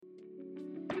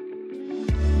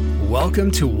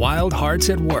Welcome to Wild Hearts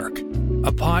at Work,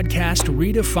 a podcast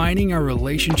redefining our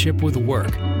relationship with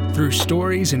work through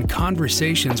stories and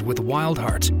conversations with wild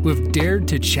hearts who have dared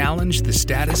to challenge the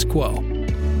status quo.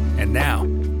 And now,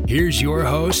 here's your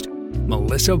host,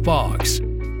 Melissa Boggs.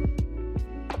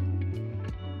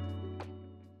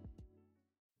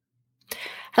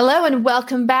 Hello and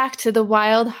welcome back to the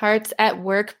Wild Hearts at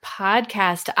Work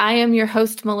podcast. I am your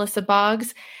host, Melissa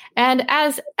Boggs, and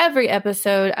as every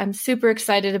episode, I'm super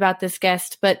excited about this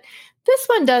guest, but this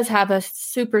one does have a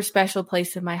super special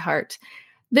place in my heart.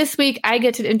 This week, I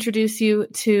get to introduce you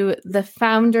to the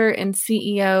founder and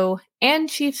CEO and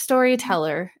chief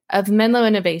storyteller of Menlo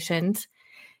Innovations.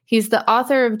 He's the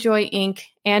author of Joy Inc.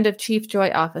 and of Chief Joy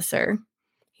Officer.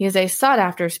 He is a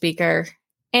sought-after speaker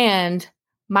and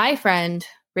my friend,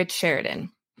 Rich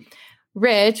Sheridan.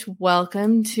 Rich,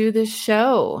 welcome to the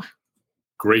show.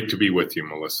 Great to be with you,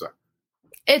 Melissa.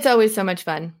 It's always so much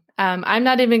fun. I'm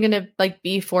not even going to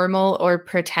be formal or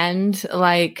pretend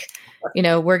like,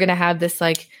 we're going to have this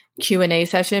Q&A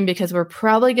session because we're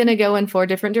probably going to go in 4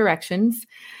 different directions,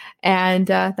 and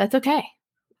that's okay.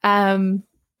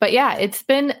 But yeah, it's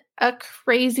been a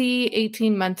crazy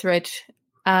 18 months, Rich.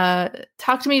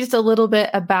 Talk to me just a little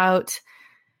bit about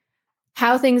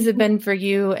how things have been for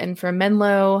you and for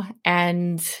Menlo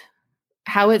and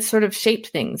how it sort of shaped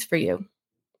things for you.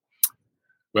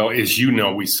 Well, as you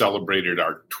know, we celebrated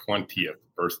our 20th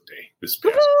birthday this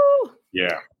past year.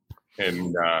 Yeah.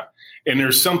 And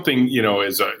there's something,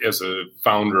 as a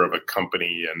founder of a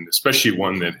company, and especially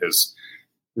one that has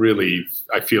really,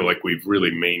 I feel like we've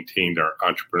really maintained our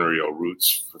entrepreneurial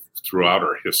roots throughout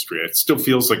our history. It still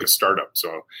feels like a startup.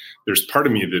 So there's part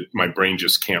of me that my brain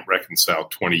just can't reconcile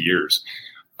 20 years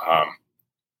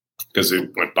because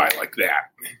it went by like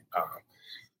that.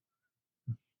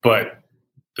 But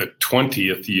the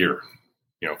 20th year,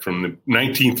 from the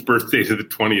 19th birthday to the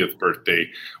 20th birthday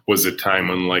was a time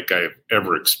unlike I have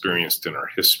ever experienced in our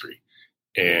history.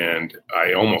 And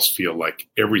I almost feel like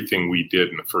everything we did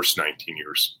in the first 19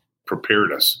 years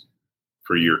prepared us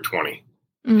for year 20.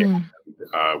 And,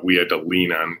 we had to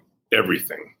lean on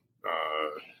everything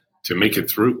to make it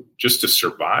through, just to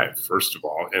survive, first of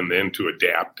all, and then to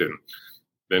adapt and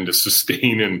then to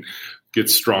sustain and get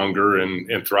stronger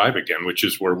and thrive again, which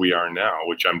is where we are now,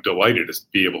 which I'm delighted to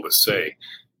be able to say.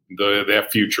 That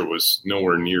future was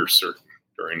nowhere near certain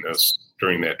during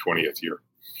that 20th year.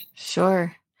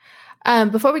 Sure.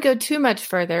 Before we go too much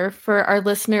further, for our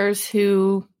listeners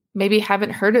who maybe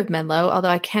haven't heard of Menlo, although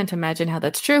I can't imagine how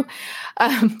that's true,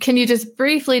 can you just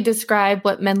briefly describe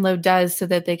what Menlo does so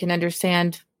that they can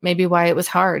understand maybe why it was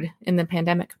hard in the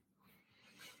pandemic?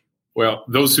 Well,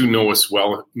 those who know us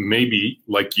well, maybe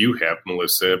like you have,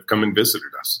 Melissa, have come and visited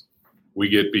us. We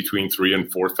get between 3,000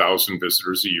 and 4,000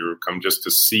 visitors a year who come just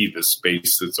to see the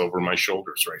space that's over my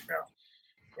shoulders right now.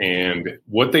 And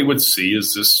what they would see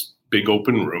is this big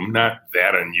open room, not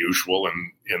that unusual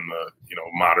in the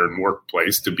modern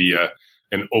workplace to be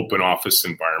an open office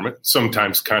environment,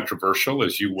 sometimes controversial,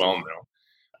 as you well know.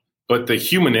 But the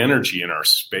human energy in our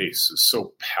space is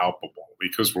so palpable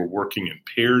because we're working in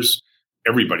pairs.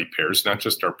 Everybody pairs, not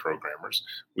just our programmers.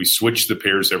 We switch the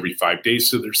pairs every 5 days.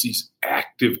 So there's these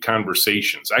active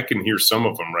conversations. I can hear some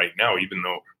of them right now, even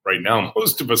though right now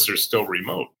most of us are still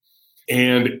remote.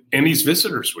 And these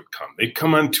visitors would come. They'd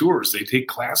come on tours. They take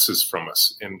classes from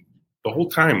us. And the whole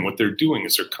time what they're doing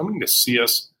is they're coming to see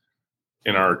us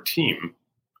and our team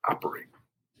operate.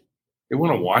 They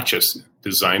want to watch us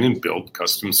design and build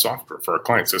custom software for our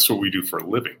clients. That's what we do for a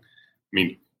living. I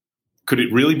mean, could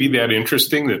it really be that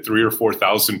interesting that 3,000 or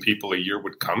 4,000 people a year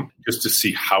would come just to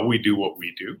see how we do what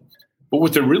we do? But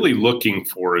what they're really looking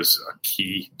for is a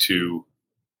key to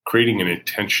creating an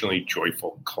intentionally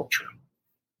joyful culture.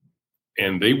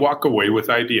 And they walk away with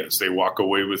ideas. They walk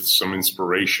away with some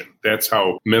inspiration. That's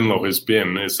how Menlo has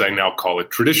been, as I now call it,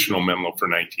 traditional Menlo for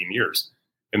 19 years.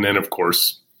 And then, of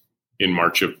course, in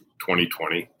March of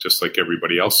 2020, just like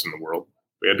everybody else in the world,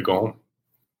 we had to go home.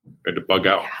 We had to bug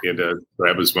out. We had to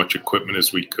grab as much equipment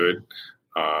as we could.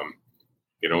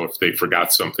 If they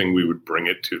forgot something, we would bring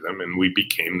it to them. And we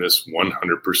became this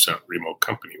 100% remote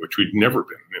company, which we'd never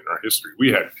been in our history. We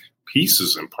had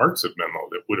pieces and parts of Menlo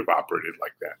that would have operated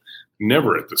like that,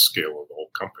 never at the scale of the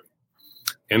whole company.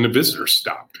 And the visitors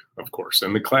stopped, of course,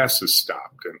 and the classes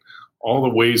stopped, and all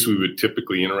the ways we would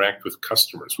typically interact with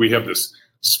customers. We have this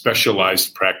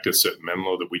specialized practice at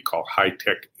Menlo that we call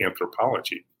high-tech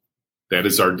anthropology. That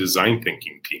is our design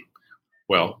thinking team.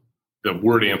 Well, the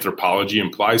word anthropology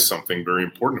implies something very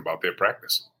important about that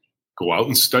practice. Go out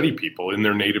and study people in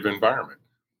their native environment.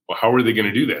 Well, how are they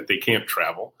going to do that? They can't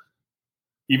travel.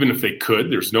 Even if they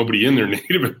could, there's nobody in their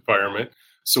native environment.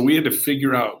 So we had to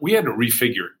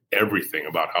refigure everything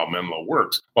about how Menlo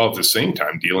works, while at the same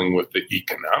time dealing with the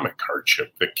economic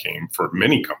hardship that came for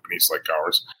many companies like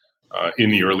ours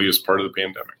in the earliest part of the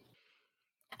pandemic.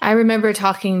 I remember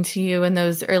talking to you in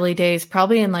those early days,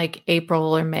 probably in like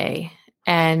April or May.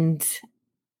 And,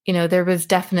 there was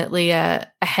definitely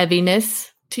a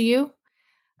heaviness to you.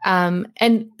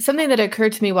 And something that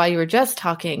occurred to me while you were just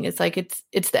talking is like,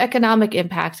 it's the economic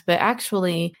impact, but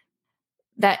actually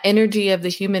that energy of the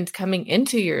humans coming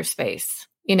into your space,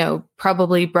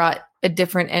 probably brought a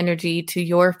different energy to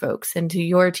your folks and to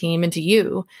your team and to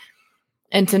you.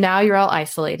 And so now you're all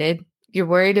isolated. You're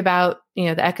worried about,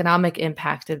 the economic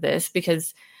impact of this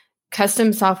because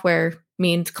custom software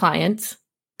means clients.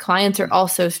 Clients are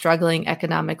also struggling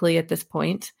economically at this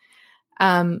point.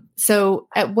 So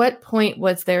at what point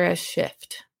was there a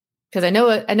shift? Because I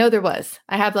know there was.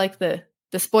 I have like the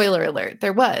spoiler alert.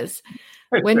 There was.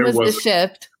 When was the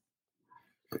shift?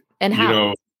 And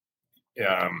how?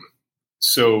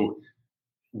 So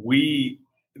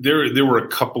there were a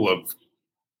couple of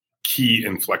key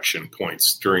inflection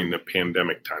points during the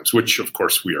pandemic times, which of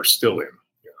course we are still in.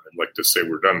 I'd like to say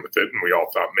we're done with it, and we all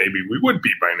thought maybe we would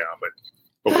be by now, but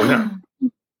we're not.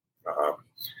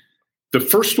 The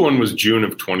first one was June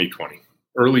of 2020,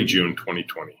 early June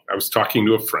 2020. I was talking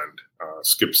to a friend,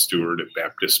 Skip Stewart at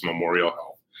Baptist Memorial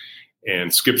Health,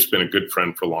 and Skip's been a good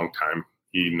friend for a long time.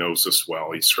 He knows us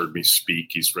well. He's heard me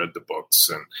speak. He's read the books,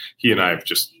 and he and I have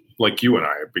just, like you and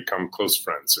I, have become close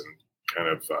friends and kind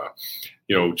of,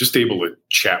 just able to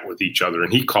chat with each other.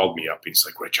 And he called me up. He's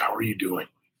like, Rich, how are you doing?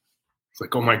 It's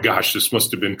like, oh my gosh, this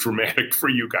must have been traumatic for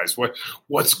you guys.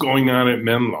 What's going on at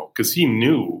Menlo? Because he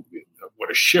knew what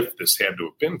a shift this had to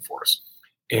have been for us.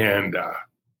 And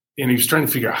he was trying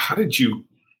to figure out how did you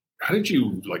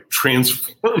like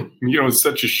transform, in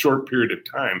such a short period of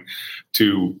time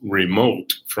to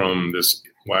remote from this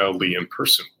wildly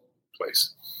in-person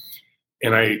place.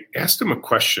 And I asked him a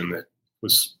question that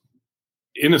was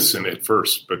innocent at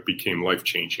first, but became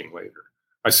life-changing later.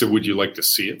 I said, would you like to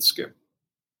see it, Skip?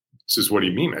 He says, what do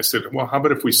you mean? I said, well, how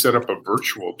about if we set up a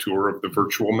virtual tour of the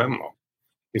virtual Menlo?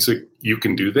 He said, you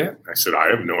can do that? I said, I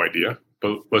have no idea,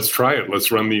 but let's try it.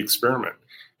 Let's run the experiment.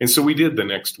 And so we did the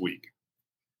next week.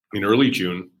 In early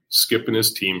June, Skip and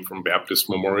his team from Baptist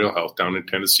Memorial Health down in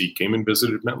Tennessee came and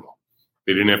visited Menlo.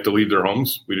 They didn't have to leave their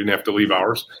homes. We didn't have to leave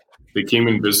ours. They came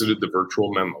and visited the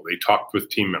virtual Menlo. They talked with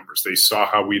team members. They saw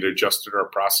how we'd adjusted our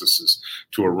processes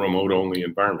to a remote-only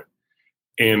environment.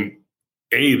 And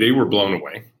A, they were blown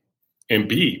away. And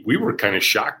B, we were kind of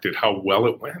shocked at how well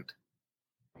it went.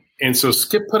 And so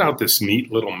Skip put out this neat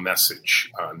little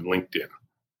message on LinkedIn,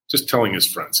 just telling his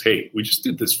friends, hey, we just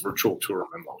did this virtual tour of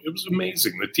Menlo. It was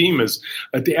amazing. The team has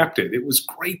adapted. It was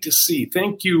great to see.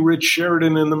 Thank you, Rich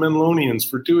Sheridan and the Menlonians,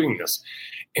 for doing this.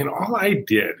 And all I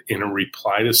did in a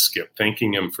reply to Skip,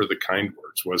 thanking him for the kind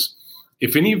words, was,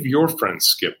 if any of your friends,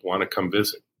 Skip, want to come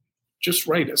visit, just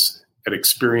write us at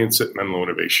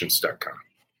experience@menloinnovations.com.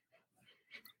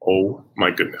 Oh,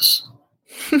 my goodness.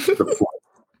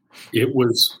 It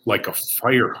was like a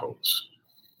fire hose.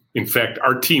 In fact,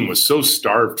 our team was so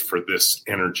starved for this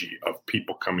energy of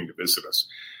people coming to visit us.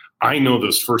 I know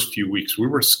those first few weeks, we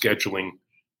were scheduling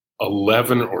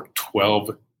 11 or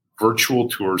 12 virtual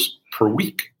tours per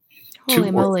week.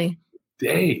 Holy moly. A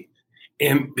day.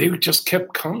 And they just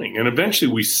kept coming. And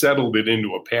eventually we settled it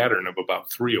into a pattern of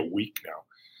about 3 a week now.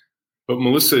 But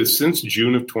Melissa, since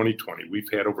June of 2020, we've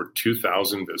had over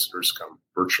 2,000 visitors come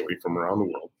virtually from around the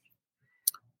world,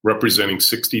 representing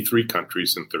 63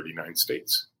 countries and 39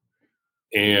 states.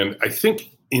 And I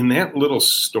think in that little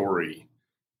story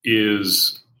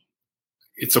it's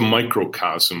a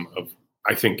microcosm of,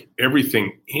 I think,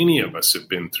 everything any of us have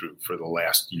been through for the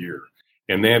last year.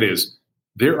 And that is,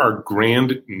 there are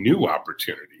grand new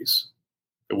opportunities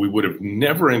that we would have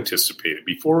never anticipated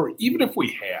before, even if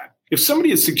we had. If somebody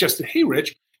had suggested, hey,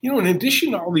 Rich, in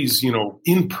addition to all these,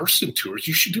 in-person tours,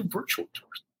 you should do virtual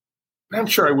tours. And I'm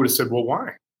sure I would have said, well,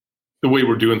 why? The way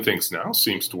we're doing things now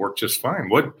seems to work just fine.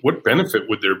 What benefit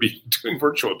would there be doing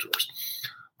virtual tours?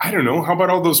 I don't know. How about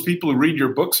all those people who read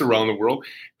your books around the world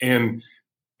and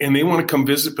they want to come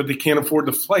visit, but they can't afford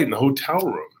the flight and the hotel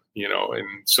room,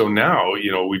 And so now,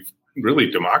 we've really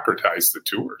democratized the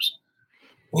tours.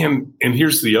 And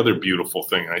here's the other beautiful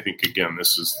thing. I think, again,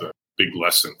 this is the big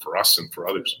lesson for us and for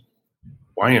others.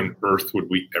 Why on earth would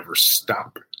we ever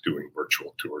stop doing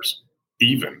virtual tours,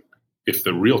 even if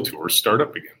the real tours start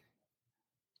up again?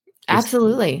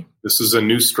 Absolutely. This is a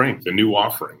new strength, a new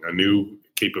offering, a new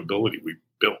capability we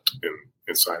built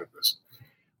inside of this.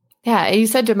 Yeah, you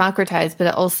said democratize,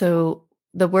 but also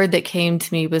the word that came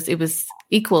to me was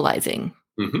equalizing.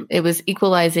 Mm-hmm. It was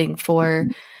equalizing for,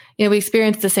 we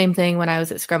experienced the same thing when I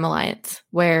was at Scrum Alliance,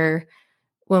 where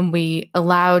when we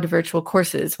allowed virtual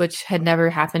courses, which had never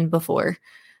happened before,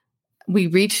 we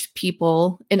reached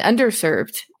people in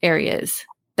underserved areas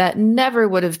that never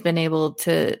would have been able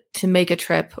to make a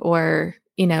trip or,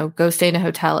 go stay in a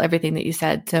hotel, everything that you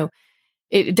said. So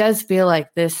it does feel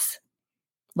like this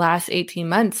last 18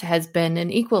 months has been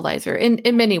an equalizer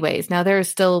in many ways. Now there's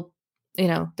still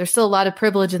a lot of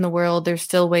privilege in the world. There's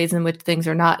still ways in which things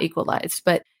are not equalized,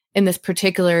 but in this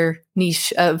particular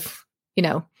niche of,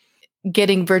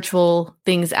 getting virtual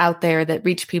things out there that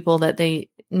reach people that they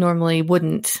normally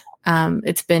wouldn't,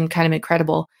 it's been kind of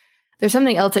incredible. There's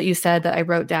something else that you said that I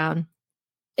wrote down.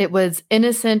 It was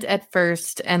innocent at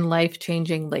first and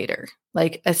life-changing later,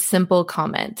 like a simple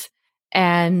comment.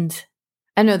 And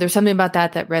I know there's something about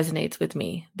that resonates with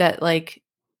me, that like,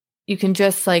 you can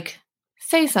just like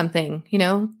say something,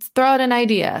 throw out an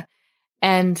idea.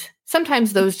 And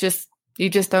sometimes you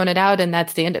just thrown it out and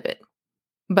that's the end of it.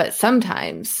 But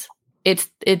sometimes it's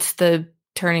the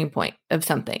turning point of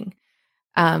something.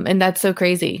 And that's so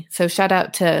crazy. So shout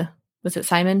out to, was it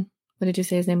Simon? What did you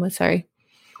say his name was? Sorry.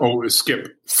 Oh, it was Skip.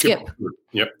 Skip.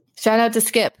 Yep. Shout out to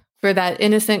Skip for that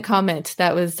innocent comment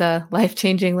that was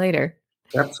life-changing later.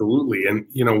 Absolutely. And,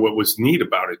 what was neat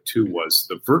about it, too, was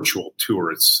the virtual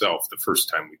tour itself, the first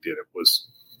time we did it, was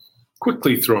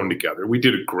quickly thrown together. We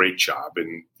did a great job.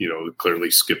 And,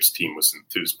 clearly Skip's team was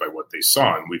enthused by what they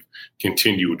saw. And we've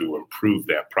continued to improve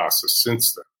that process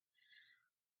since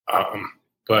then.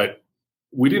 But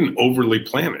we didn't overly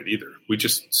plan it either. We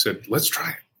just said, let's try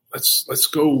it. Let's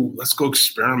go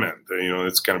experiment.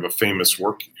 It's kind of a famous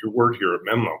word here at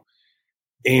Menlo.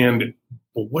 And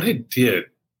what it did,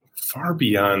 far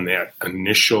beyond that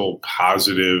initial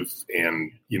positive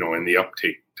and the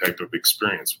uptake type of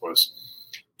experience, was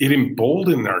it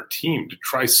emboldened our team to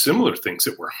try similar things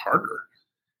that were harder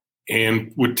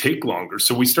and would take longer.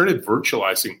 So we started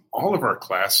virtualizing all of our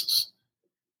classes.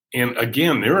 And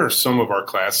again, there are some of our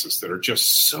classes that are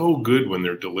just so good when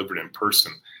they're delivered in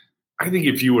person. I think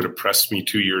if you would have pressed me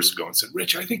 2 years ago and said,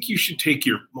 Rich, I think you should take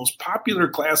your most popular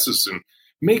classes and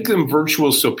make them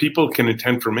virtual so people can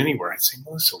attend from anywhere, I'd say,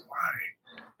 Melissa,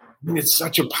 why? It's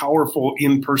such a powerful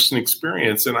in-person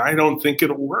experience, and I don't think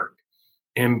it'll work.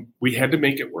 And we had to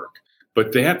make it work.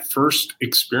 But that first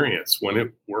experience, when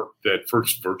it worked, that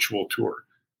first virtual tour,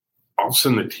 all of a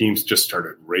sudden the teams just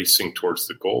started racing towards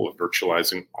the goal of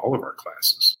virtualizing all of our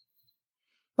classes.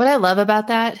 What I love about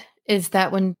that is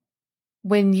that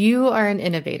when you are an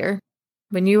innovator,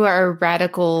 when you are a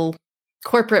radical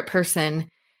corporate person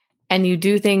and you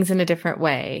do things in a different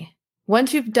way,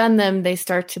 once you've done them, they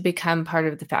start to become part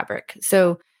of the fabric.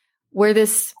 So where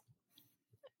this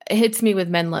hits me with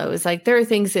Menlo is like, there are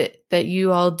things that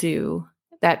you all do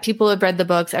that people have read the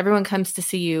books, everyone comes to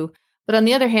see you. But on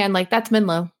the other hand, like, that's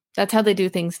Menlo. That's how they do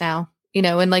things now,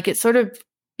 and like it sort of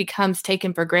becomes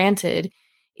taken for granted,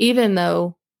 even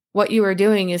though what you are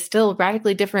doing is still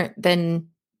radically different than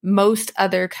most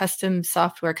other custom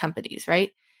software companies,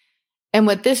 right? And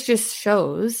what this just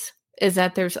shows is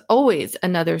that there's always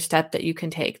another step that you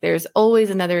can take. There's always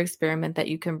another experiment that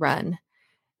you can run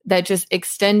that just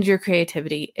extends your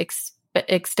creativity,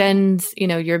 extends,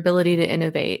 your ability to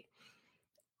innovate.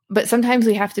 But sometimes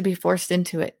we have to be forced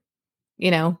into it.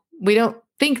 We don't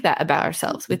think that about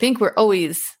ourselves. We think we're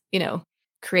always,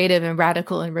 creative and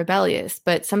radical and rebellious,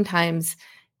 but sometimes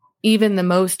even the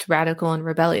most radical and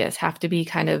rebellious have to be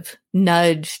kind of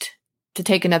nudged to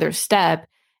take another step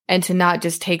and to not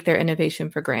just take their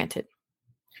innovation for granted.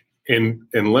 And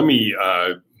let me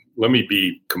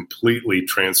be completely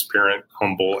transparent,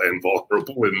 humble, and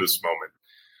vulnerable in this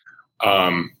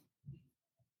moment.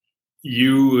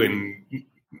 You and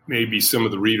maybe some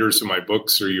of the readers of my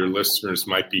books or your listeners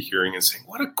might be hearing and saying,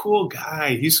 "What a cool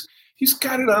guy! He's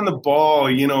got it on the ball.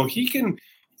 He can."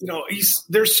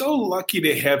 They're so lucky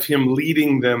to have him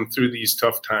leading them through these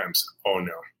tough times. Oh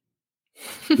no.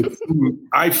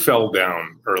 I fell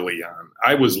down early on.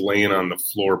 I was laying on the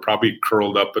floor, probably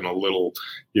curled up in a little,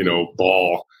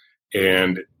 ball,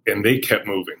 and they kept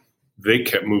moving. They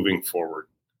kept moving forward.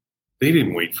 They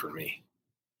didn't wait for me.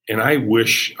 And I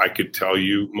wish I could tell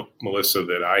you, Melissa,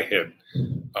 that I had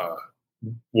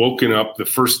woken up the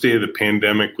first day of the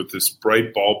pandemic with this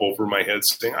bright bulb over my head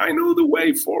saying, I know the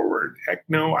way forward. Heck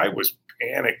no, I was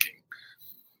panicking.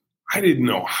 I didn't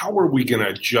know, how are we going to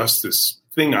adjust this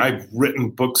thing I've written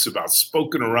books about,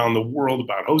 spoken around the world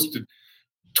about, hosted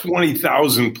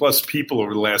 20,000 plus people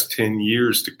over the last 10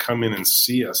 years to come in and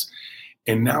see us.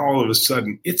 And now all of a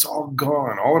sudden, it's all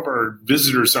gone. All of our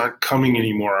visitors aren't coming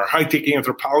anymore. Our high-tech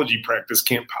anthropology practice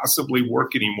can't possibly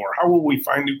work anymore. How will we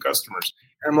find new customers?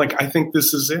 I'm like, I think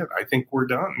this is it. I think we're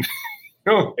done.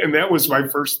 And that was my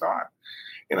first thought.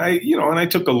 And I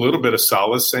took a little bit of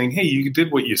solace saying, hey, you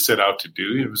did what you set out to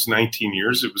do. It was 19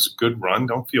 years. It was a good run.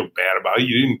 Don't feel bad about it.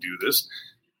 You didn't do this.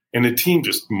 And the team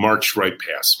just marched right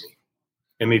past me.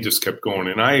 And they just kept going.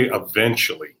 And I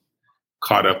eventually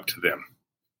caught up to them.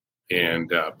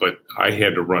 And but I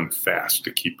had to run fast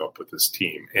to keep up with this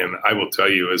team. And I will tell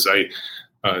you, as I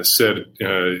said,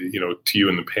 to you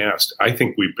in the past, I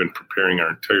think we've been preparing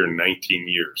our entire 19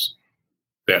 years,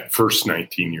 that first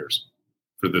 19 years,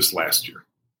 for this last year.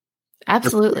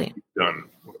 Absolutely.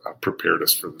 Prepared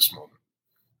us for this moment.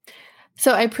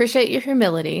 So I appreciate your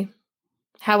humility.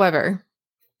 However,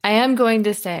 I am going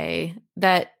to say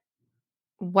that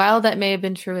while that may have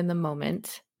been true in the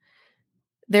moment,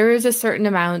 there is a certain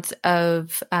amount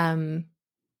of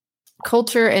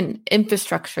culture and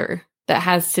infrastructure that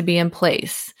has to be in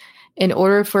place in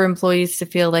order for employees to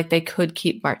feel like they could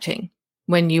keep marching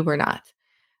when you were not.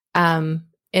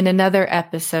 In another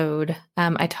episode,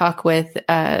 I talk with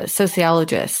a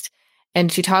sociologist,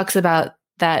 and she talks about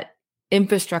that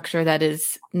infrastructure that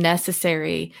is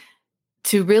necessary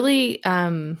to really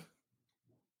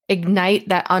ignite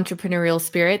that entrepreneurial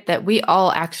spirit that we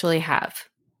all actually have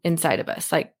inside of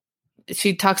us. Like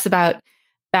she talks about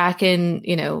back in,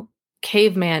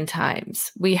 caveman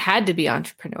times, we had to be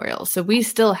entrepreneurial. So we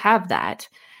still have that.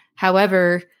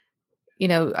 However,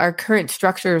 our current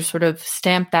structures sort of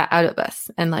stamp that out of us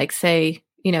and say,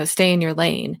 stay in your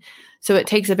lane. So it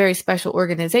takes a very special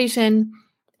organization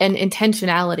and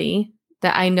intentionality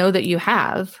that I know that you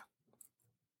have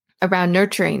around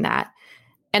nurturing that.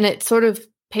 And it sort of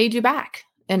paid you back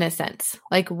in a sense.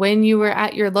 Like when you were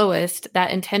at your lowest, that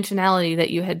intentionality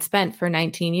that you had spent for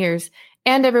 19 years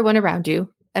and everyone around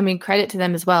you, I mean, credit to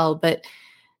them as well. But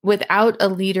without a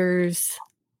leader's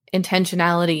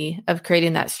intentionality of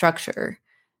creating that structure,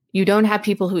 you don't have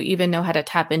people who even know how to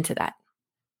tap into that.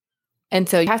 And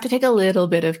so you have to take a little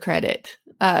bit of credit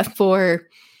for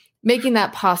making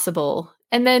that possible.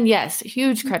 And then, yes,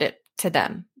 huge credit to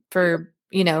them for,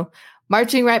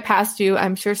 marching right past you.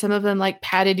 I'm sure some of them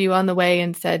patted you on the way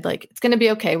and said, it's going to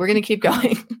be okay. We're going to keep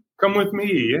going. Come with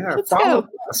me. Yeah. Let's follow go.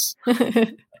 us.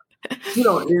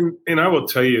 And I will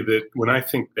tell you that when I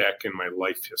think back in my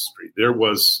life history, there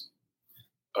was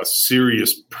a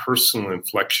serious personal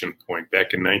inflection point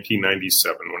back in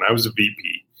 1997 when I was a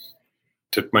VP.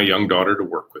 Took my young daughter to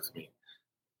work with me,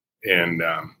 and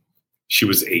she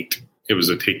was 8. It was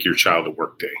a take your child to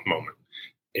work day moment,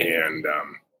 and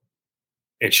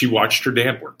she watched her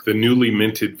dad work, the newly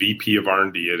minted VP of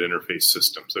R&D at Interface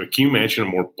Systems. So can you imagine a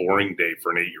more boring day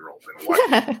for an 8-year-old than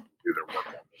watching them do their work,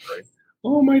 right?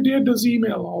 Oh, my dad does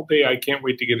email all day. I can't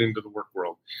wait to get into the work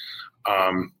world.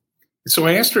 So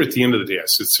I asked her at the end of the day, I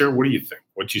said, Sarah, what do you think?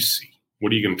 What'd you see?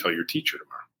 What are you going to tell your teacher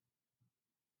tomorrow?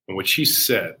 And what she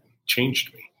said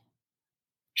changed me.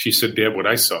 She said, Dad, what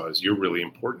I saw is you're really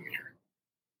important here.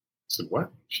 I said,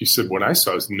 what? She said, what I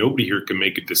saw is nobody here can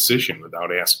make a decision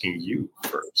without asking you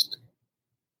first.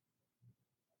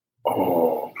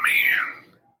 Oh,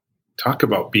 man. Talk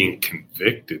about being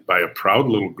convicted by a proud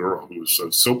little girl who was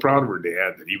so proud of her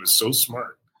dad that he was so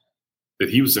smart, that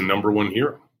he was the number one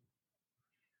hero.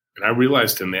 And I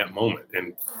realized in that moment,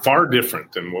 and far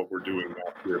different than what we're doing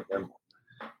now here at Benville,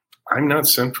 I'm not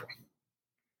central.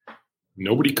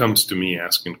 Nobody comes to me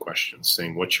asking questions,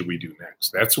 saying, what should we do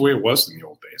next? That's the way it was in the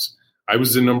old days. I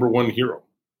was the number one hero.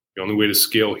 The only way to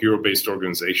scale hero-based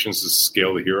organizations is to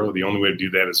scale the hero. The only way to do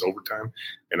that is overtime.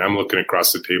 And I'm looking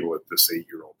across the table at this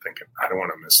 8-year-old thinking, I don't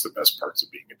want to miss the best parts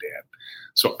of being a dad.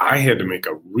 So I had to make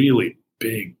a really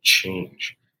big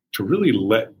change to really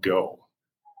let go.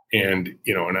 And,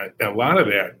 a lot of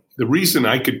that, the reason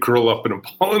I could curl up in a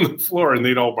ball on the floor and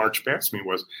they'd all march past me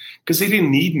was because they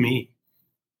didn't need me.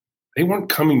 They weren't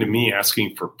coming to me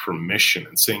asking for permission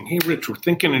and saying, hey, Rich, we're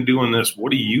thinking of doing this.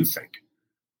 What do you think?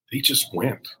 They just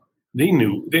went. They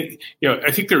knew.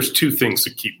 I think there's 2 things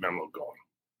that keep Menlo going.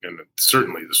 And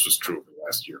certainly this was true over the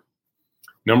last year.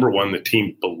 Number one, the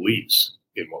team believes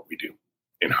in what we do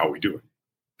and how we do it.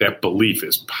 That belief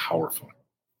is powerful.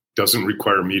 Doesn't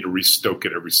require me to restoke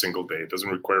it every single day. It doesn't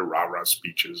require rah-rah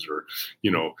speeches or,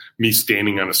 me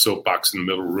standing on a soapbox in the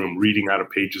middle of the room, reading out of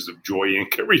pages of Joy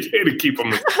Inc. every day to keep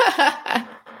them.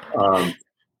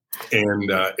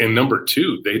 And number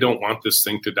 2, they don't want this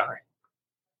thing to die.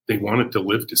 They want it to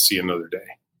live to see another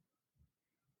day.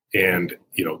 And,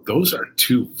 those are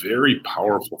 2 very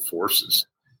powerful forces.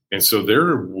 And so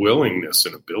their willingness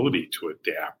and ability to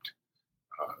adapt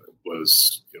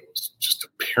was just of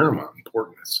paramount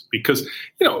importance because,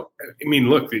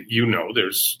 look,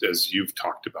 there's, as you've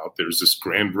talked about, there's this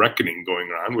grand reckoning going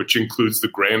on, which includes the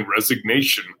grand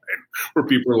resignation, and where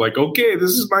people are like, okay,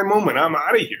 this is my moment. I'm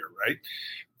out of here. Right.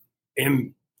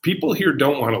 And people here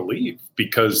don't want to leave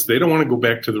because they don't want to go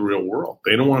back to the real world.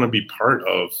 They don't want to be part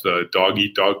of the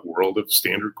dog-eat-dog world of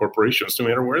standard corporations, no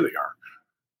matter where they are.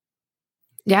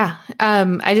 Yeah.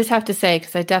 I just have to say,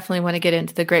 because I definitely want to get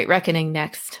into the Great Reckoning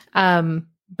next.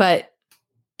 But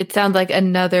it sounds like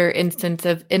another instance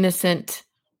of innocent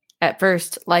at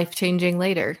first, life-changing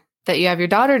later, that you have your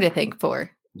daughter to thank for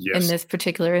in this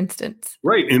particular instance.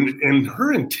 Right. And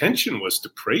her intention was to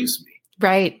praise me.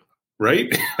 Right.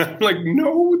 Right. I'm like,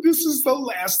 no, this is the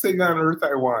last thing on earth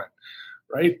I want.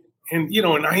 Right. And,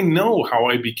 and I know how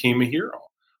I became a hero.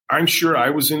 I'm sure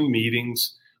I was in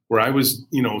meetings where I was,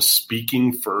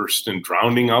 speaking first and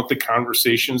drowning out the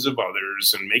conversations of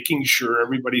others and making sure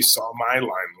everybody saw my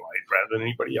limelight rather than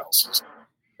anybody else's.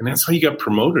 And that's how you got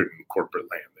promoted in corporate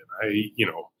land. And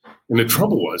and the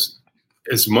trouble was,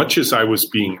 as much as I was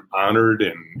being honored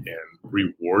and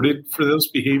rewarded for those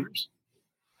behaviors,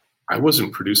 I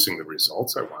wasn't producing the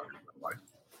results I wanted in my life.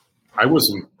 I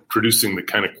wasn't producing the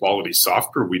kind of quality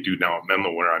software we do now at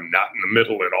Menlo, where I'm not in the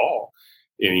middle at all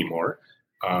anymore.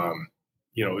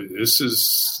 This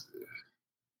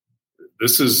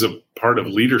is a part of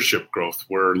leadership growth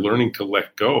where learning to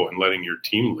let go and letting your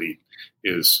team lead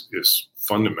is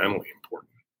fundamentally important.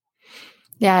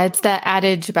 Yeah, it's that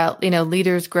adage about,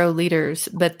 leaders grow leaders,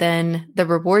 but then the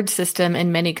reward system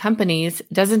in many companies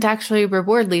doesn't actually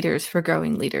reward leaders for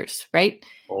growing leaders, right?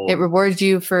 Oh. It rewards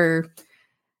you for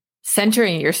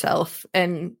centering yourself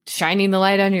and shining the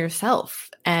light on yourself.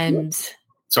 And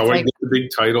so I get the big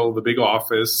title, the big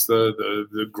office,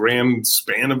 the grand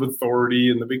span of authority,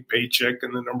 and the big paycheck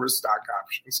and the number of stock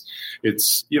options.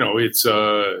 It's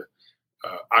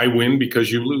I win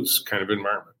because you lose kind of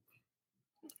environment.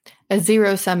 A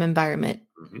zero-sum environment.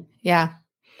 Mm-hmm. Yeah.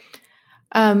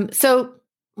 So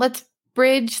let's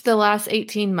bridge the last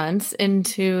 18 months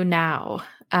into now.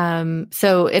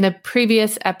 So in a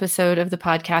previous episode of the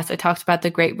podcast, I talked about the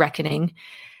Great Reckoning.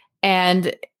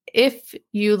 And if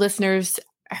you listeners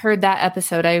heard that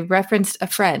episode, I referenced a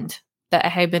friend that I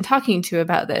had been talking to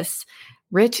about this.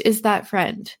 Rich is that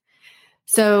friend.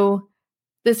 So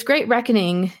this Great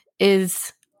Reckoning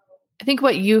is, I think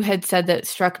what you had said that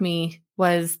struck me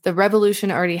was the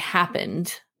revolution already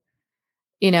happened,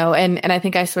 and I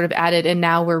think I sort of added, and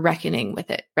now we're reckoning with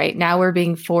it, right? Now we're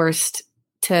being forced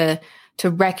to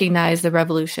recognize the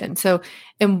revolution. So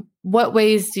in what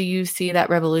ways do you see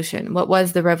that revolution? What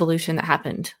was the revolution that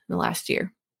happened in the last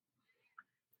year?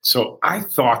 So I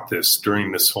thought this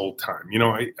during this whole time,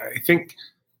 I think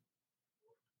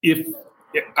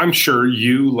I'm sure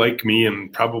you, like me,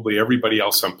 and probably everybody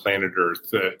else on planet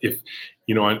Earth,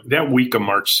 that week of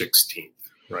March 16th,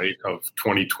 right, of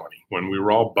 2020, when we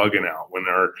were all bugging out, when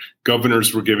our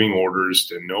governors were giving orders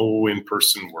to no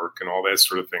in-person work and all that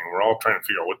sort of thing, we're all trying to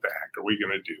figure out what the heck are we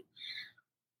going to do.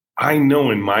 I know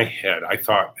in my head, I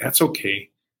thought, that's okay.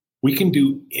 We can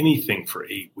do anything for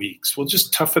 8 weeks. We'll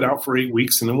just tough it out for 8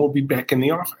 weeks and then we'll be back in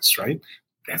the office, right?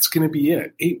 That's going to be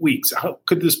it. 8 weeks. How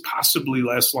could this possibly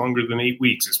last longer than 8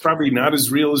 weeks? It's probably not as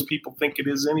real as people think it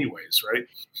is anyways, right?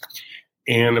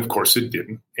 And of course it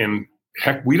didn't. And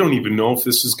heck, we don't even know if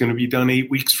this is going to be done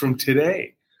 8 weeks from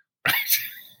today, right?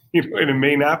 And it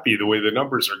may not be the way the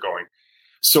numbers are going.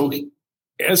 So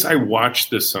as I watched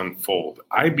this unfold,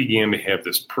 I began to have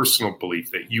this personal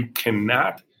belief that you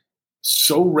cannot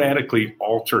so radically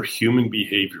alter human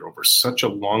behavior over such a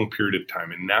long period of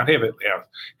time and not have it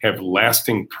have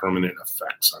lasting permanent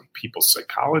effects on people's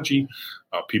psychology,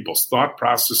 people's thought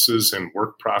processes and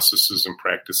work processes and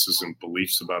practices and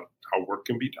beliefs about how work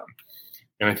can be done.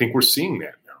 And I think we're seeing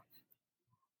that now.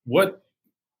 What,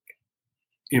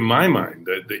 in my mind,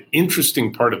 the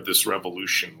interesting part of this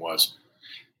revolution was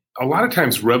a lot of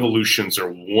times revolutions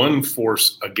are one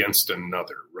force against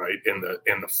another, right? And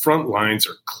the front lines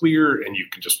are clear and you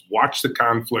can just watch the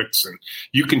conflicts and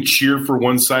you can cheer for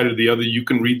one side or the other. You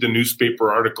can read the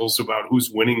newspaper articles about who's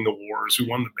winning the wars, who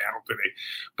won the battle today.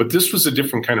 But this was a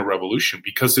different kind of revolution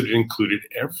because it included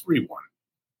everyone.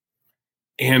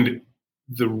 And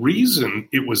the reason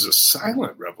it was a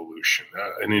silent revolution,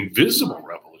 an invisible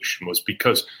revolution, was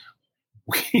because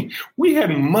we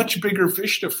had much bigger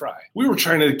fish to fry. We were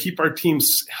trying to keep our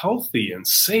teams healthy and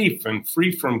safe and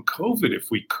free from COVID if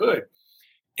we could.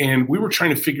 And we were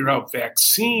trying to figure out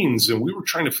vaccines, and we were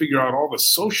trying to figure out all the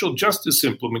social justice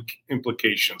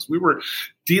implications. We were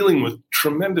dealing with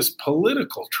tremendous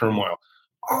political turmoil.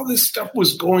 All this stuff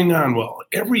was going on. Well,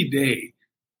 every day,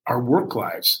 our work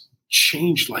lives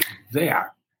changed like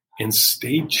that and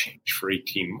stayed changed for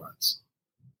 18 months.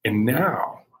 And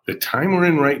now, the time we're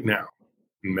in right now,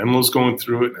 and Menlo's going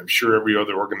through it, and I'm sure every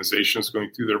other organization is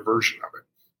going through their version of it.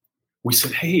 We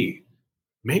said, hey,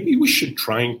 maybe we should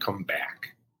try and come back.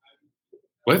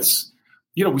 Let's,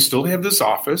 we still have this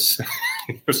office,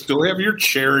 still have your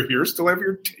chair here, still have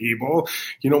your table.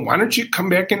 Why don't you come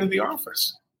back into the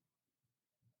office?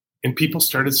 And people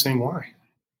started saying, why?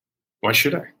 Why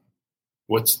should I?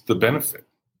 What's the benefit?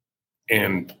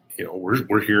 And,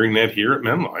 we're hearing that here at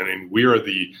Menlo. I mean, we are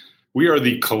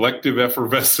the collective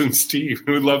effervescence team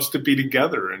who loves to be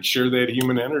together and share that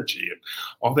human energy and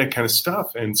all that kind of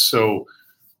stuff. And so,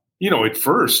 at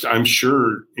first, I'm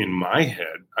sure in my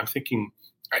head, I'm thinking,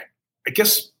 I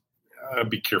guess,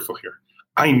 be careful here.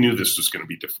 I knew this was going to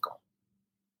be difficult.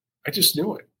 I just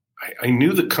knew it. I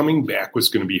knew the coming back was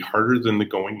going to be harder than the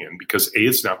going in because A,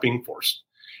 it's not being forced,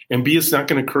 and B, it's not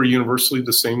going to occur universally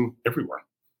the same everywhere,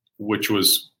 which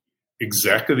was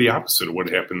exactly the opposite of what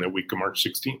happened that week of March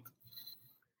 16th.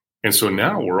 And so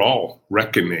now we're all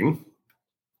reckoning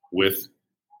with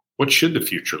what should the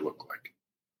future look like.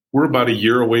 We're about a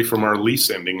year away from our lease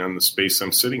ending on the space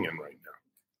I'm sitting in right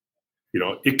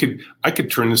now. I could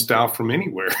turn this dial from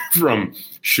anywhere, from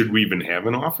should we even have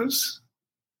an office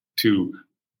to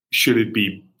should it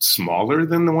be smaller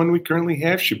than the one we currently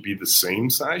have? Should it be the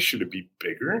same size? Should it be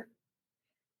bigger?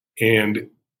 And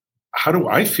how do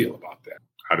I feel about that?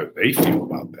 How do they feel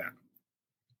about that?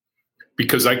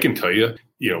 Because I can tell you,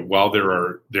 while there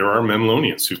are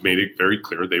Menlonians who've made it very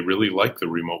clear they really like the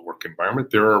remote work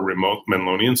environment, there are remote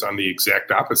Menlonians on the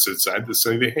exact opposite side that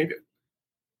say they hate it.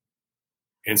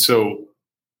 And so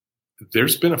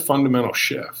there's been a fundamental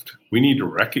shift. We need to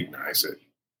recognize it.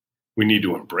 We need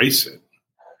to embrace it,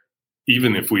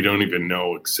 even if we don't even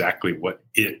know exactly what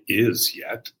it is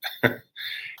yet.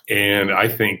 And I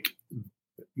think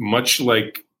much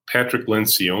like Patrick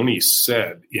Lencioni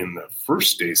said in the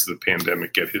first days of the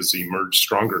pandemic at his Emerge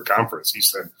Stronger conference, he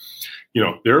said,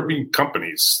 there will be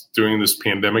companies during this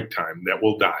pandemic time that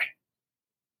will die.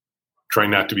 Try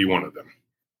not to be one of them.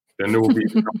 Then there will be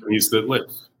companies that live.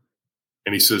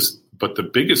 And he says, but the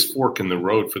biggest fork in the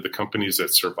road for the companies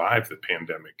that survive the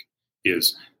pandemic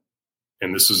is,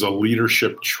 and this is a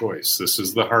leadership choice, this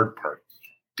is the hard part,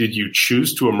 did you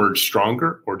choose to emerge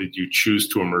stronger or did you choose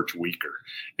to emerge weaker?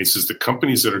 And he says the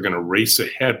companies that are going to race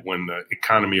ahead when the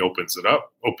economy opens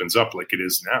up like it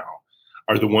is now,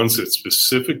 are the ones that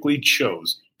specifically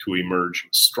chose to emerge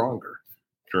stronger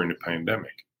during the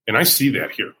pandemic. And I see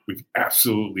that here. We've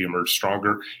absolutely emerged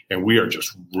stronger, and we are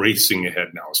just racing ahead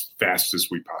now as fast as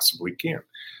we possibly can.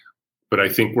 But I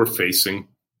think we're facing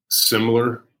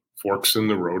similar forks in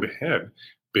the road ahead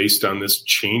based on this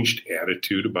changed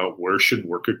attitude about where should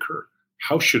work occur?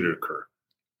 How should it occur?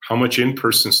 How much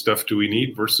in-person stuff do we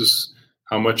need versus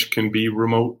how much can be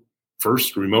remote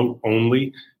first, remote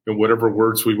only, and whatever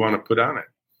words we want to put on it.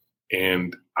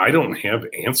 And I don't have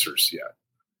answers yet.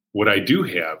 What I do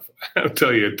have, I'll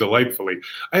tell you delightfully,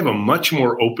 I have a much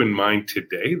more open mind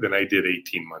today than I did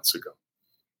 18 months ago.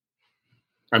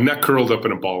 I'm not curled up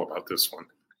in a ball about this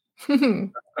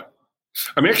one.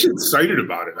 I'm actually excited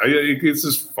about it. This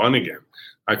is fun again.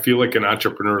 I feel like an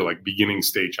entrepreneur, like beginning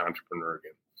stage entrepreneur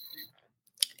again.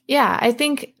 Yeah, I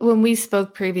think when we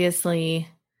spoke previously,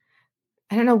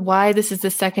 I don't know why this is the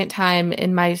second time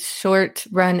in my short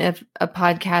run of a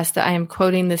podcast that I am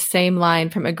quoting the same line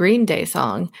from a Green Day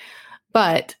song,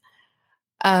 but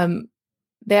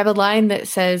they have a line that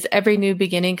says, every new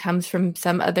beginning comes from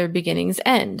some other beginning's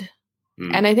end.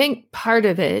 And I think part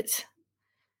of it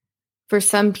for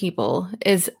some people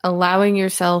is allowing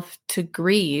yourself to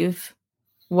grieve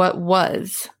what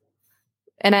was.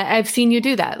 And I've seen you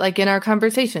do that, like in our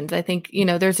conversations. I think,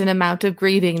 there's an amount of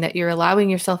grieving that you're allowing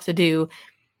yourself to do.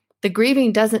 The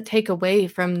grieving doesn't take away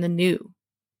from the new.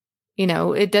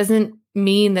 It doesn't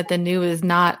mean that the new is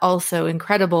not also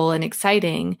incredible and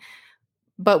exciting,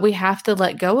 but we have to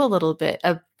let go a little bit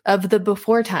of the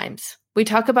before times. We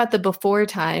talk about the before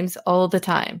times all the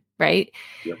time, right?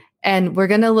 Yep. And we're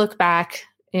going to look back,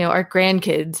 our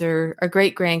grandkids or our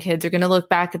great grandkids are going to look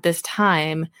back at this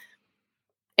time,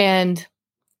 and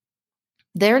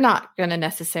they're not going to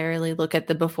necessarily look at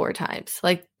the before times.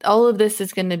 Like, all of this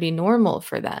is going to be normal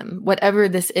for them, whatever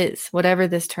this is, whatever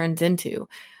this turns into.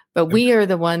 But we are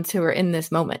the ones who are in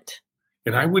this moment.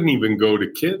 And I wouldn't even go to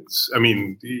kids. I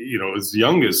mean, as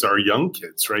young as our young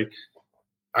kids, right?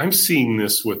 I'm seeing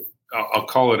this with, I'll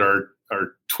call it our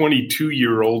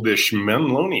 22-year-old-ish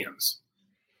Menlonians.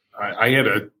 I had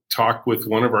a talk with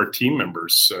one of our team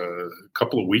members a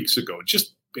couple of weeks ago,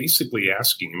 just basically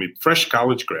asking, fresh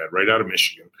college grad right out of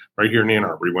Michigan, right here in Ann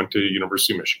Arbor. He went to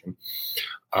University of Michigan.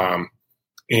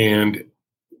 And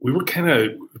we were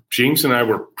James and I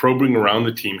were probing around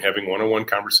the team, having one-on-one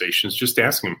conversations, just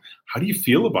asking him, how do you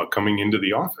feel about coming into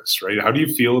the office, right? How do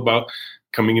you feel about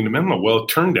coming into Menlo? Well, it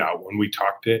turned out when we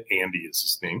talked to Andy, is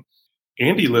his name,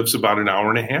 Andy lives about an hour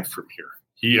and a half from here.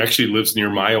 He actually lives near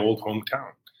my old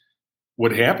hometown.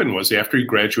 What happened was after he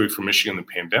graduated from Michigan, the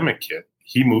pandemic hit,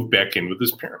 he moved back in with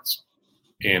his parents.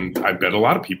 And I bet a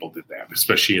lot of people did that,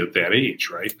 especially at that age,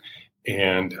 right?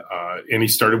 And he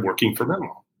started working for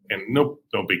Menlo. And no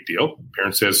big deal.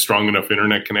 Parents has strong enough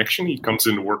internet connection. He comes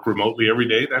into work remotely every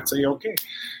day. That's okay.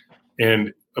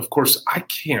 And of course, I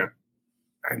can't.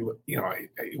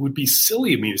 It would be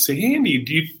silly of me to say, hey,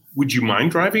 Andy, would you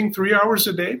mind driving 3 hours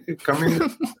a day to come in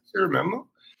here at Menlo?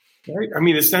 Right? I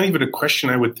mean, it's not even a question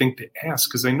I would think to ask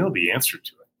because I know the answer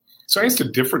to it. So I asked a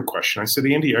different question. I said,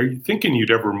 Andy, are you thinking you'd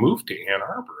ever move to Ann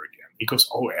Arbor again? He goes,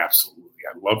 oh, absolutely.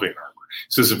 I love Ann Arbor.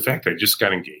 He says, in fact, I just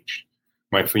got engaged.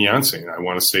 My fiance and I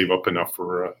want to save up enough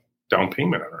for a down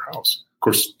payment on our house. Of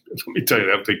course, let me tell you,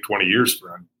 that'll take 20 years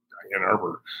for an Ann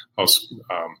Arbor house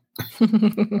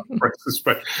prices.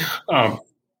 But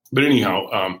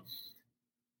anyhow,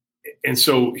 and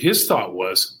so his thought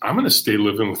was, I'm going to stay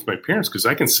living with my parents because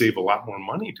I can save a lot more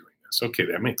money doing this. Okay,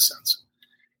 that makes sense.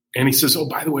 And he says, oh,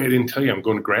 by the way, I didn't tell you I'm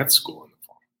going to grad school in the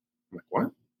fall. I'm like, what?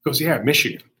 He goes, yeah,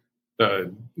 Michigan,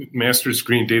 master's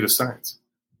degree in data science.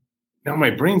 Now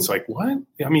my brain's like, what?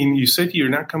 I mean, you said you're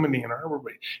not coming to Ann Arbor.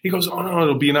 But he goes, oh, no,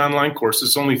 it'll be an online course.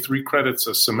 It's only 3 credits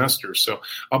a semester, so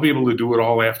I'll be able to do it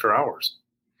all after hours.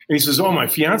 And he says, oh, my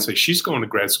fiance, she's going to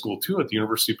grad school too at the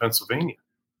University of Pennsylvania.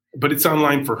 But it's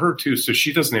online for her too, so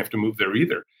she doesn't have to move there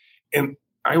either. And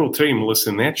I will tell you,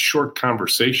 Melissa, in that short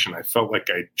conversation, I felt like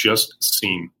I'd just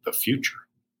seen the future.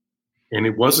 And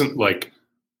it wasn't like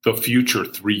the future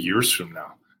 3 years from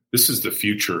now. This is the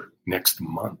future next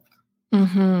month.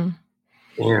 Mm-hmm.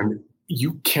 And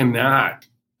you cannot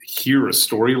hear a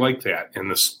story like that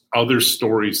and the other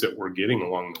stories that we're getting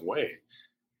along the way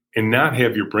and not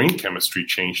have your brain chemistry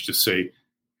change to say,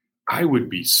 I would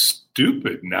be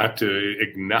stupid not to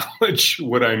acknowledge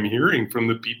what I'm hearing from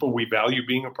the people we value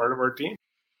being a part of our team.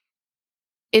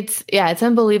 It's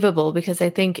unbelievable because I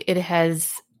think it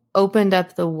has opened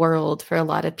up the world for a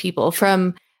lot of people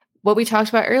from what we talked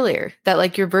about earlier, that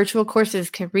like your virtual courses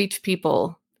can reach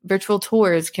people, virtual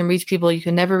tours can reach people you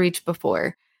can never reach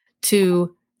before,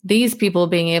 to these people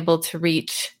being able to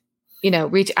reach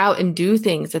out and do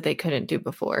things that they couldn't do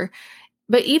before.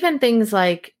 But even things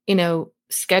like,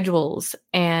 schedules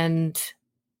and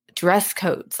dress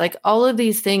codes, like all of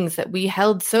these things that we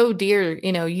held so dear,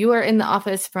 you are in the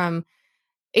office from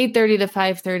 8:30 to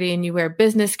 5:30 and you wear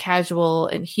business casual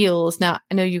and heels. Now,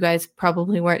 I know you guys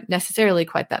probably weren't necessarily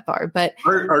quite that far, but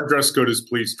our dress code is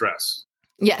please dress.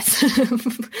 Yes.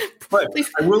 But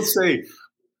I will say,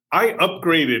 I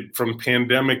upgraded from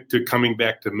pandemic to coming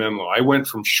back to Menlo. I went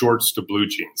from shorts to blue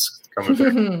jeans coming back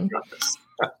to the office.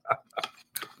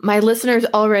 My listeners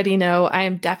already know I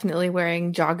am definitely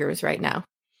wearing joggers right now.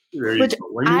 Which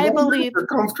I believe they're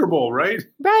comfortable, right?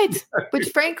 Right. Which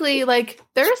frankly,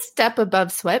 they're a step above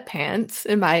sweatpants,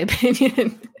 in my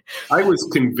opinion. I was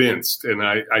convinced, and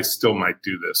I still might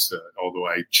do this, although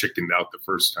I chickened out the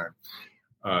first time.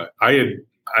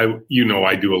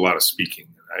 I do a lot of speaking.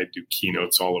 I do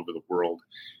keynotes all over the world.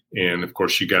 And of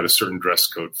course, you got a certain dress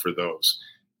code for those.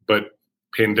 But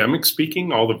pandemic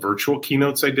speaking, all the virtual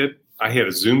keynotes I did, I had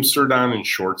a Zoom shirt on and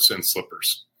shorts and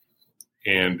slippers.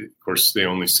 And of course, they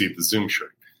only see the Zoom shirt.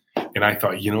 And I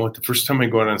thought, you know what? The first time I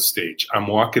go out on stage, I'm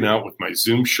walking out with my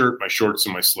Zoom shirt, my shorts,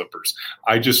 and my slippers.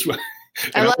 I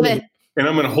love it. And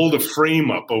I'm going to hold a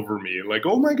frame up over me. Like,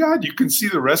 oh my God, you can see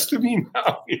the rest of me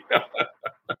now.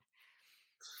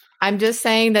 I'm just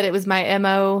saying that it was my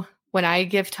MO when I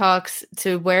give talks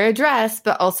to wear a dress,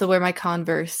 but also wear my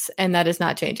Converse. And that is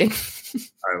not changing.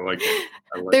 I like it.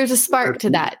 There's a spark to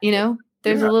that,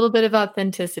 There's a little bit of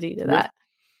authenticity to that.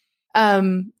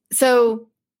 So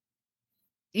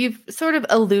you've sort of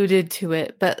alluded to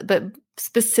it, but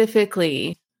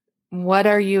specifically, what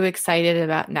are you excited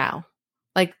about now?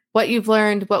 Like what you've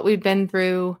learned, what we've been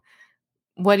through,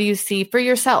 what do you see for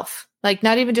yourself? Like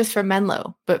not even just for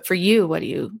Menlo, but for you, what are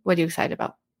you excited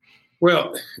about?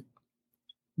 Well,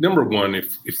 number one,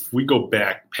 if we go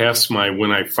back past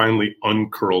when I finally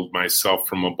uncurled myself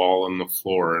from a ball on the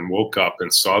floor and woke up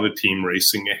and saw the team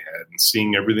racing ahead and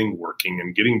seeing everything working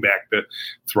and getting back to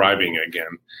thriving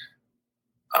again,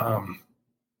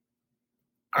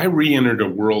 I re-entered a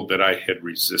world that I had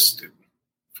resisted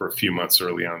for a few months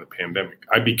early on in the pandemic.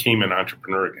 I became an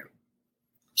entrepreneur again.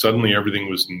 Suddenly everything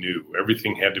was new.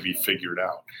 Everything had to be figured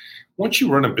out. once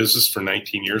you run a business for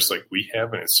 19 years like we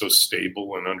have, and it's so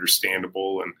stable and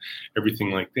understandable and everything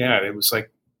like that, it was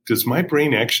like, does my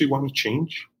brain actually want to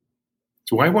change?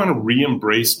 Do I want to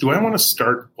re-embrace? Do I want to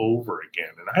start over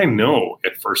again? And I know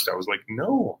at first I was like,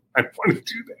 no, I want to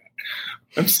do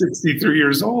that. I'm 63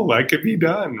 years old. I could be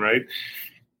done, right?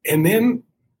 And then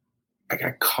I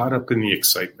got caught up in the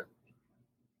excitement.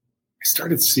 I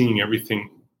started seeing everything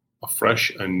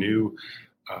afresh, anew.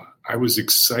 I was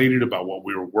excited about what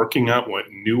we were working on,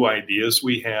 what new ideas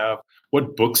we have,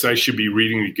 what books I should be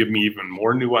reading to give me even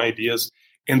more new ideas.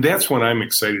 And that's what I'm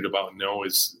excited about now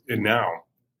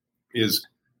is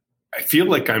I feel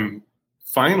like I'm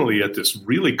finally at this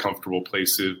really comfortable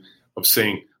place of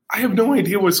saying, I have no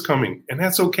idea what's coming. And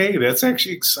that's okay. That's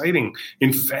actually exciting.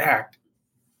 In fact,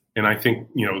 and I think,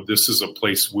 this is a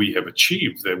place we have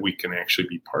achieved that we can actually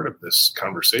be part of this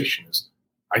conversation. Is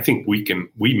I think we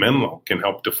Menlo can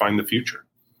help define the future.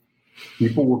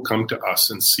 People will come to us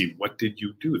and see, what did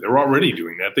you do? They're already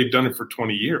doing that. They've done it for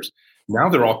 20 years. Now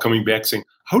they're all coming back saying,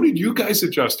 how did you guys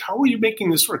adjust? How are you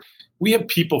making this work? We have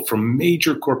people from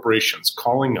major corporations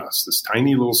calling us, this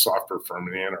tiny little software firm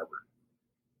in Ann Arbor,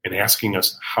 and asking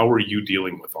us, how are you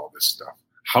dealing with all this stuff?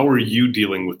 How are you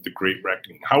dealing with the Great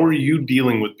Reckoning? How are you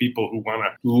dealing with people who want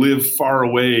to live far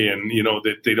away and,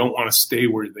 that they don't want to stay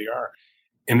where they are?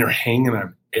 And they're hanging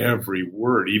on every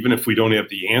word, even if we don't have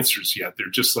the answers yet.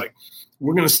 They're just like,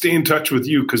 we're going to stay in touch with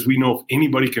you because we know if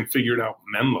anybody can figure it out,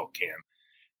 Menlo can.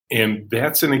 And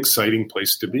that's an exciting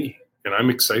place to be. And I'm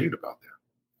excited about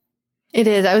that. It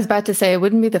is. I was about to say, it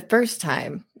wouldn't be the first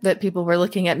time that people were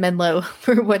looking at Menlo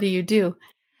for what do you do?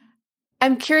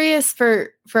 I'm curious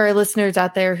for our listeners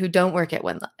out there who don't work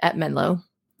at Menlo,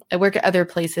 I work at other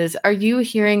places. Are you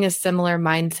hearing a similar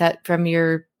mindset from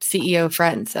your CEO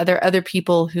friends? Are there other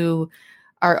people who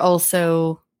are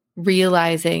also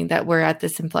realizing that we're at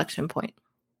this inflection point?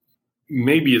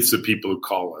 Maybe it's the people who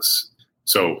call us.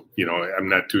 So, I'm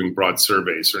not doing broad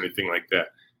surveys or anything like that,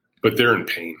 but they're in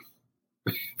pain.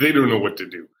 They don't know what to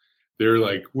do. They're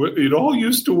like, it all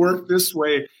used to work this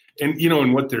way. And,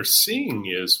 and what they're seeing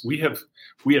is we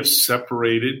have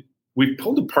separated, we've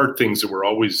pulled apart things that were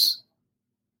always,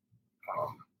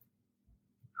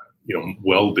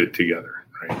 welded together,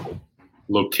 right?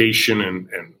 Location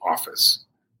and office,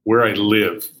 where I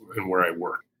live and where I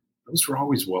work. Those were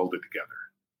always welded together.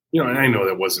 And I know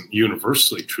that wasn't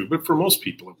universally true, but for most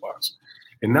people it was.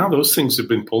 And now those things have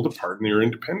been pulled apart and they're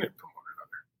independent from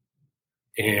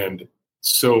one another. And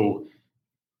so,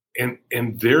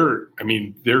 and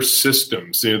their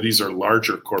systems, these are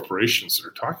larger corporations that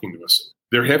are talking to us.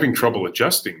 They're having trouble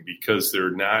adjusting because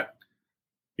they're not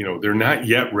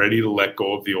yet ready to let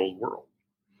go of the old world.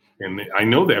 And I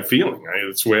know that feeling.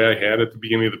 It's the way I had at the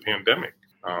beginning of the pandemic.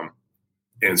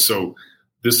 And so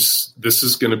this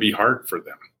is going to be hard for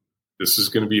them. This is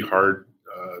going to be a hard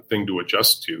thing to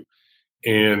adjust to.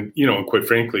 And, quite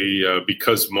frankly,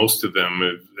 because most of them,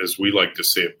 as we like to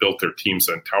say, have built their teams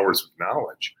on towers of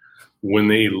knowledge, when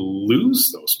they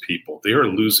lose those people, they are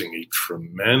losing a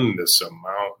tremendous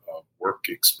amount of work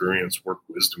experience, work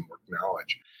wisdom, work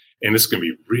knowledge. And it's going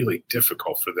to be really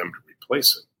difficult for them to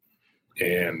replace it.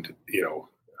 And,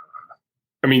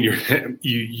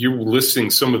 you're listing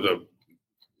some of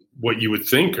what you would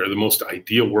think are the most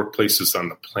ideal workplaces on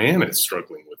the planet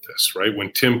struggling with this, right?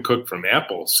 When Tim Cook from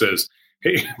Apple says,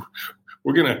 hey,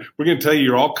 we're gonna tell you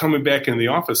you're all coming back in the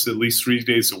office at least 3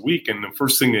 days a week, and the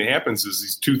first thing that happens is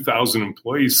these 2,000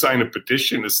 employees sign a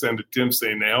petition to send to Tim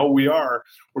saying, "Now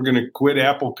we're gonna quit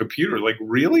Apple Computer." Like,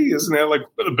 really? Isn't that like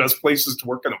one of the best places to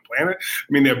work on the planet?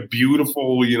 That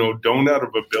beautiful, donut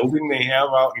of a building they have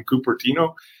out in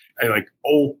Cupertino. And like,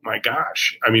 oh my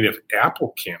gosh! If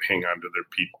Apple can't hang on to their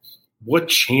people, what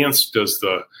chance does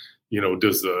the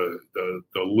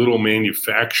little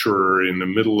manufacturer in the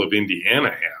middle of Indiana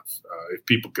have? If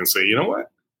people can say, you know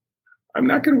what, I'm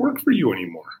not going to work for you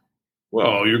anymore.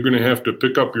 Well, you're going to have to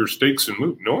pick up your stakes and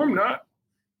move. No, I'm not.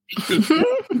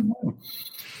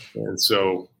 And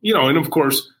so, and of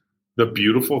course, the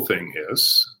beautiful thing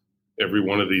is every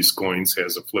one of these coins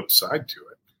has a flip side to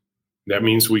it. That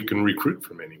means we can recruit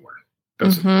from anywhere.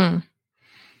 Doesn't it?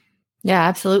 Yeah,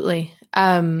 absolutely.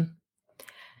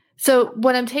 So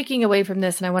what I'm taking away from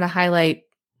this, and I want to highlight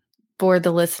for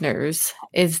the listeners,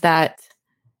 is that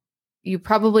you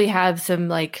probably have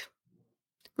some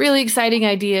really exciting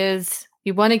ideas.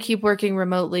 You want to keep working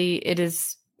remotely. It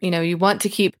is, you want to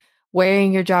keep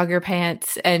wearing your jogger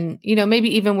pants and,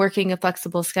 maybe even working a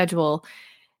flexible schedule.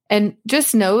 And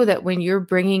just know that when you're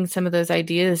bringing some of those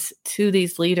ideas to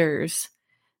these leaders,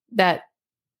 that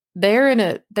they're in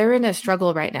a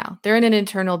struggle right now. They're in an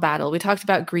internal battle. We talked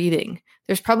about grieving.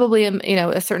 There's probably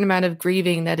a certain amount of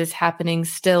grieving that is happening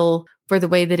still for the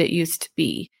way that it used to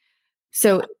be.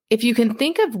 So if you can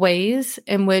think of ways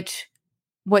in which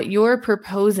what you're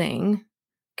proposing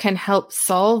can help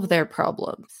solve their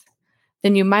problems,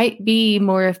 then you might be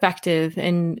more effective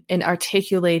in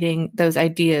articulating those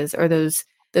ideas or those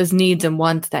needs and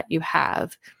wants that you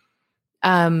have.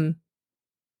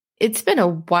 It's been a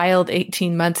wild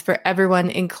 18 months for everyone,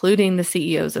 including the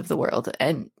CEOs of the world.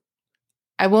 And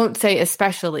I won't say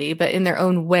especially, but in their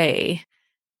own way,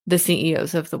 the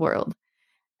CEOs of the world.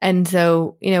 And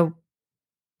so,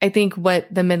 I think what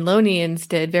the Menlonians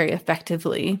did very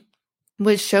effectively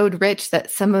was showed Rich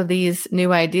that some of these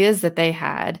new ideas that they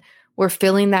had were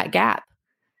filling that gap.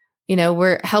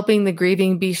 We're helping the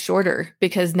grieving be shorter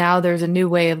because now there's a new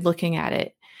way of looking at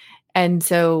it. And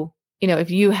so, if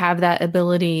you have that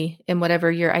ability in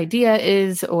whatever your idea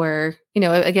is, or,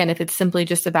 again, if it's simply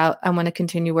just about, I want to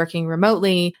continue working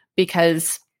remotely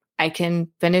because I can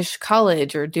finish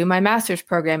college or do my master's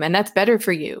program, and that's better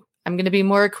for you. I'm going to be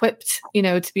more equipped,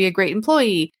 to be a great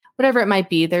employee, whatever it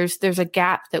might be. There's a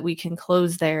gap that we can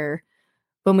close there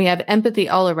when we have empathy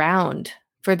all around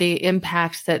for the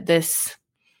impact that this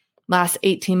last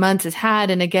 18 months has had.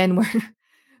 And again,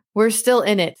 we're still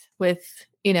in it with,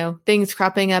 things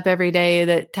cropping up every day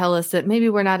that tell us that maybe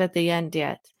we're not at the end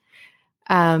yet.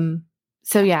 So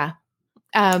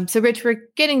Rich, we're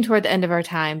getting toward the end of our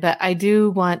time, but I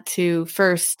do want to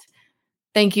first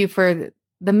thank you for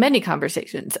the many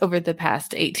conversations over the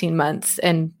past 18 months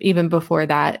and even before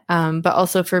that, but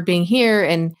also for being here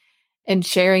and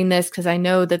sharing this, because I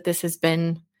know that this has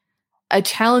been a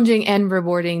challenging and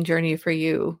rewarding journey for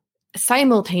you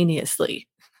simultaneously.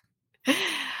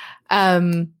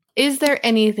 Is there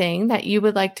anything that you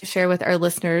would like to share with our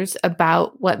listeners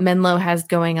about what Menlo has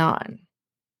going on?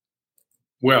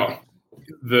 Well,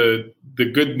 the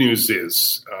good news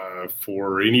is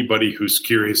for anybody who's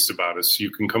curious about us, you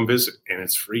can come visit, and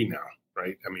it's free now,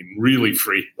 right? I mean, really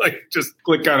free. Like, just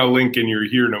click on a link and you're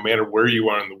here no matter where you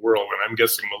are in the world. And I'm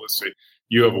guessing, Melissa,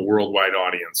 you have a worldwide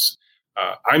audience.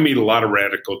 I made a lot of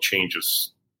radical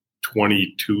changes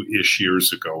 22-ish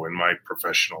years ago in my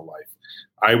professional life.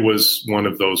 I was one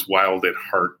of those wild at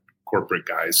heart corporate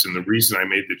guys. And the reason I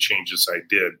made the changes I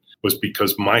did was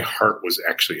because my heart was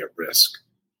actually at risk.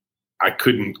 I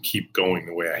couldn't keep going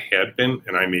the way I had been,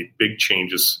 and I made big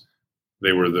changes.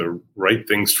 They were the right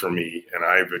things for me, and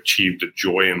I've achieved a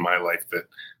joy in my life that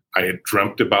I had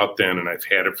dreamt about then, and I've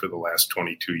had it for the last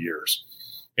 22 years.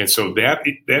 And so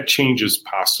that change is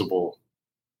possible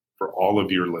for all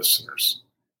of your listeners,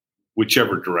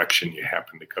 whichever direction you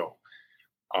happen to go.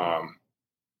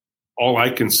 All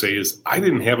I can say is I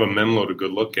didn't have a Menlo to go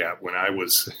look at when I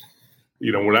was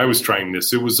trying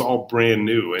this. It was all brand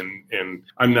new. And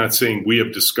I'm not saying we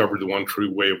have discovered the one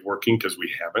true way of working, because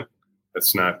we haven't.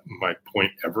 That's not my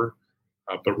point ever.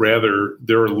 But rather,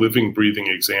 there are living, breathing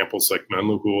examples like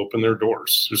Menlo who open their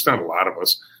doors. There's not a lot of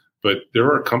us, but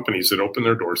there are companies that open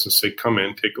their doors and say, come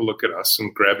in, take a look at us,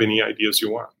 and grab any ideas you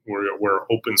want. We're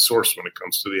open source when it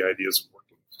comes to the ideas of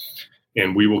working.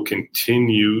 And we will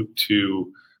continue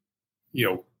to,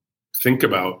 think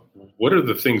about what are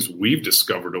the things we've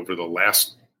discovered over the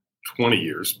last 20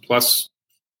 years, plus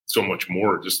so much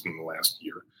more just in the last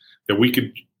year, that we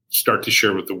could start to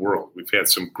share with the world. We've had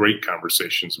some great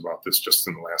conversations about this just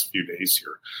in the last few days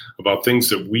here, about things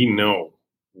that we know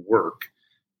work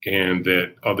and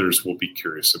that others will be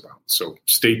curious about. So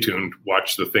stay tuned,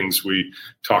 watch the things we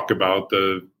talk about,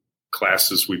 the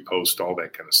classes we post, all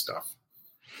that kind of stuff.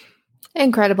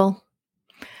 Incredible.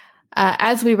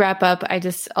 As we wrap up, I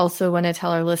just also want to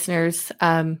tell our listeners,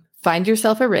 find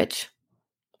yourself a Rich.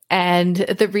 And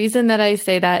the reason that I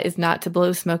say that is not to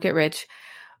blow smoke at Rich,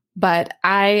 but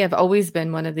I have always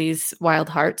been one of these wild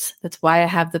hearts. That's why I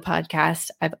have the podcast.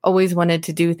 I've always wanted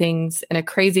to do things in a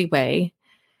crazy way.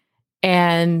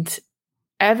 And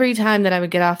every time that I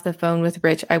would get off the phone with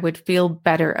Rich, I would feel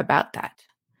better about that,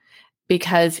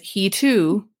 because he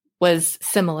too was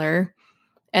similar.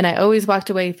 And I always walked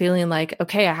away feeling like,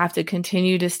 okay, I have to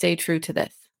continue to stay true to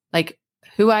this. Like,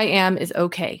 who I am is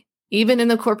okay. Even in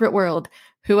the corporate world,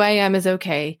 who I am is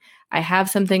okay. I have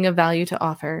something of value to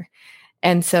offer.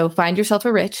 And so find yourself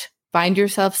a Rich, find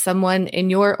yourself someone in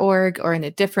your org or in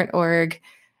a different org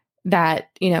that,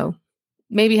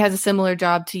 maybe has a similar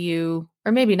job to you,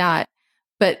 or maybe not,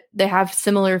 but they have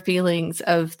similar feelings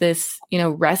of this,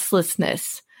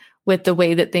 restlessness with the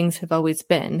way that things have always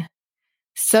been,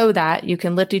 so that you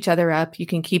can lift each other up, you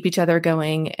can keep each other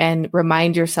going, and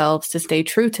remind yourselves to stay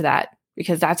true to that,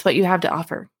 because that's what you have to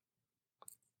offer.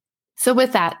 So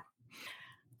with that,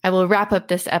 I will wrap up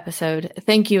this episode.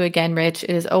 Thank you again, Rich.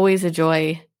 It is always a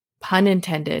joy. Pun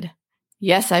intended.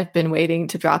 Yes, I've been waiting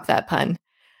to drop that pun.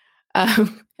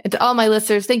 And to all my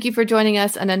listeners, thank you for joining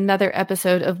us on another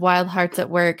episode of Wild Hearts at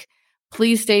Work.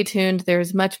 Please stay tuned.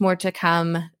 There's much more to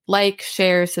come. Like,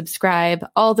 share, subscribe,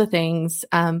 all the things.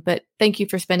 But thank you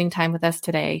for spending time with us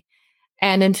today.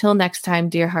 And until next time,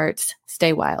 dear hearts,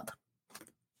 stay wild.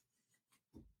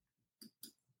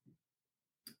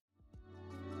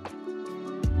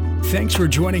 Thanks for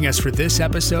joining us for this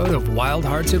episode of Wild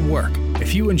Hearts at Work.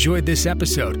 If you enjoyed this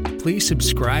episode, please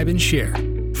subscribe and share.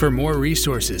 For more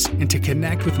resources and to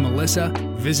connect with Melissa,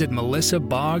 visit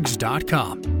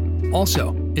melissaboggs.com.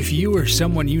 Also, if you or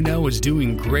someone you know is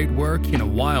doing great work in a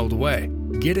wild way,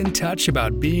 get in touch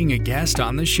about being a guest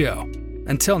on the show.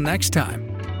 Until next time.